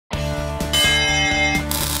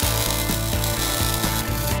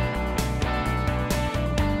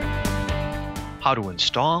How to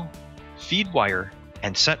install, feed wire,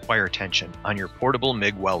 and set wire tension on your portable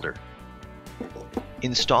MIG welder.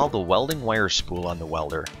 Install the welding wire spool on the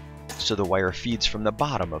welder so the wire feeds from the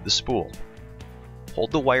bottom of the spool. Hold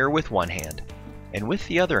the wire with one hand, and with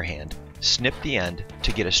the other hand, snip the end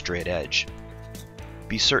to get a straight edge.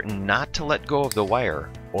 Be certain not to let go of the wire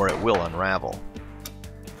or it will unravel.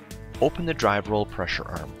 Open the drive roll pressure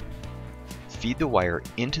arm. Feed the wire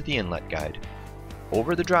into the inlet guide,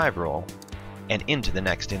 over the drive roll, and into the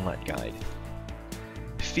next inlet guide.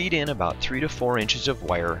 Feed in about 3 to 4 inches of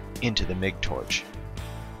wire into the MIG torch.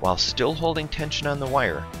 While still holding tension on the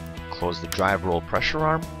wire, close the drive roll pressure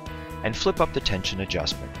arm and flip up the tension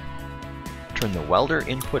adjustment. Turn the welder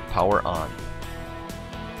input power on.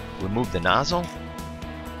 Remove the nozzle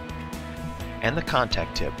and the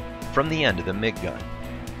contact tip from the end of the MIG gun.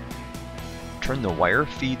 Turn the wire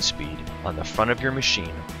feed speed on the front of your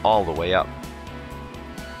machine all the way up.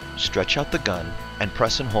 Stretch out the gun and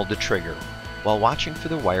press and hold the trigger while watching for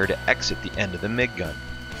the wire to exit the end of the MIG gun.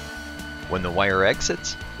 When the wire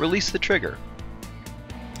exits, release the trigger.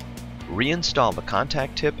 Reinstall the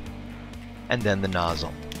contact tip and then the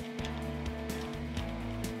nozzle.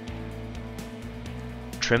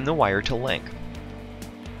 Trim the wire to length.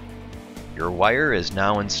 Your wire is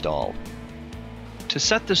now installed. To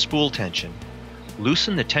set the spool tension,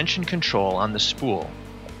 loosen the tension control on the spool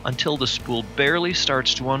until the spool barely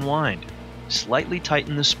starts to unwind. Slightly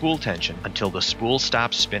tighten the spool tension until the spool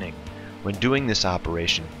stops spinning. When doing this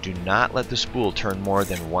operation, do not let the spool turn more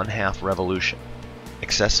than 1/2 revolution.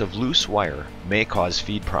 Excessive loose wire may cause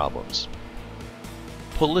feed problems.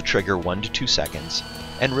 Pull the trigger 1 to 2 seconds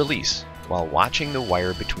and release while watching the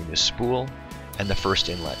wire between the spool and the first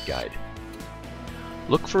inlet guide.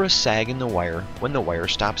 Look for a sag in the wire when the wire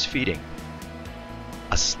stops feeding.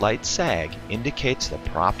 A slight sag indicates the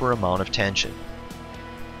proper amount of tension.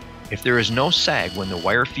 If there is no sag when the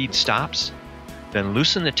wire feed stops, then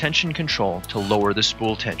loosen the tension control to lower the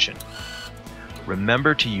spool tension.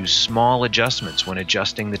 Remember to use small adjustments when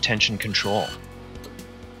adjusting the tension control.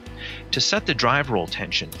 To set the drive roll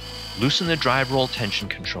tension, loosen the drive roll tension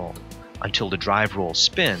control until the drive roll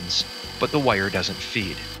spins, but the wire doesn't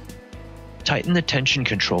feed. Tighten the tension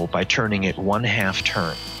control by turning it 1/2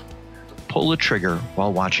 turn. Pull the trigger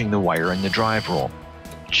while watching the wire in the drive roll.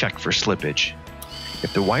 Check for slippage.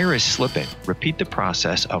 If the wire is slipping, repeat the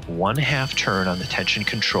process of 1/2 turn on the tension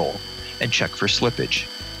control and check for slippage.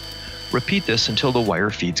 Repeat this until the wire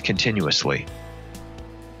feeds continuously.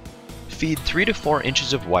 Feed 3 to 4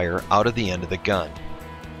 inches of wire out of the end of the gun.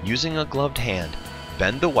 Using a gloved hand,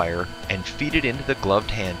 bend the wire and feed it into the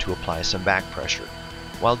gloved hand to apply some back pressure.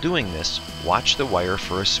 While doing this, watch the wire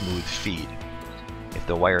for a smooth feed. If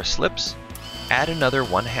the wire slips, add another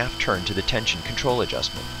 1/2 turn to the tension control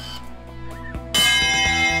adjustment.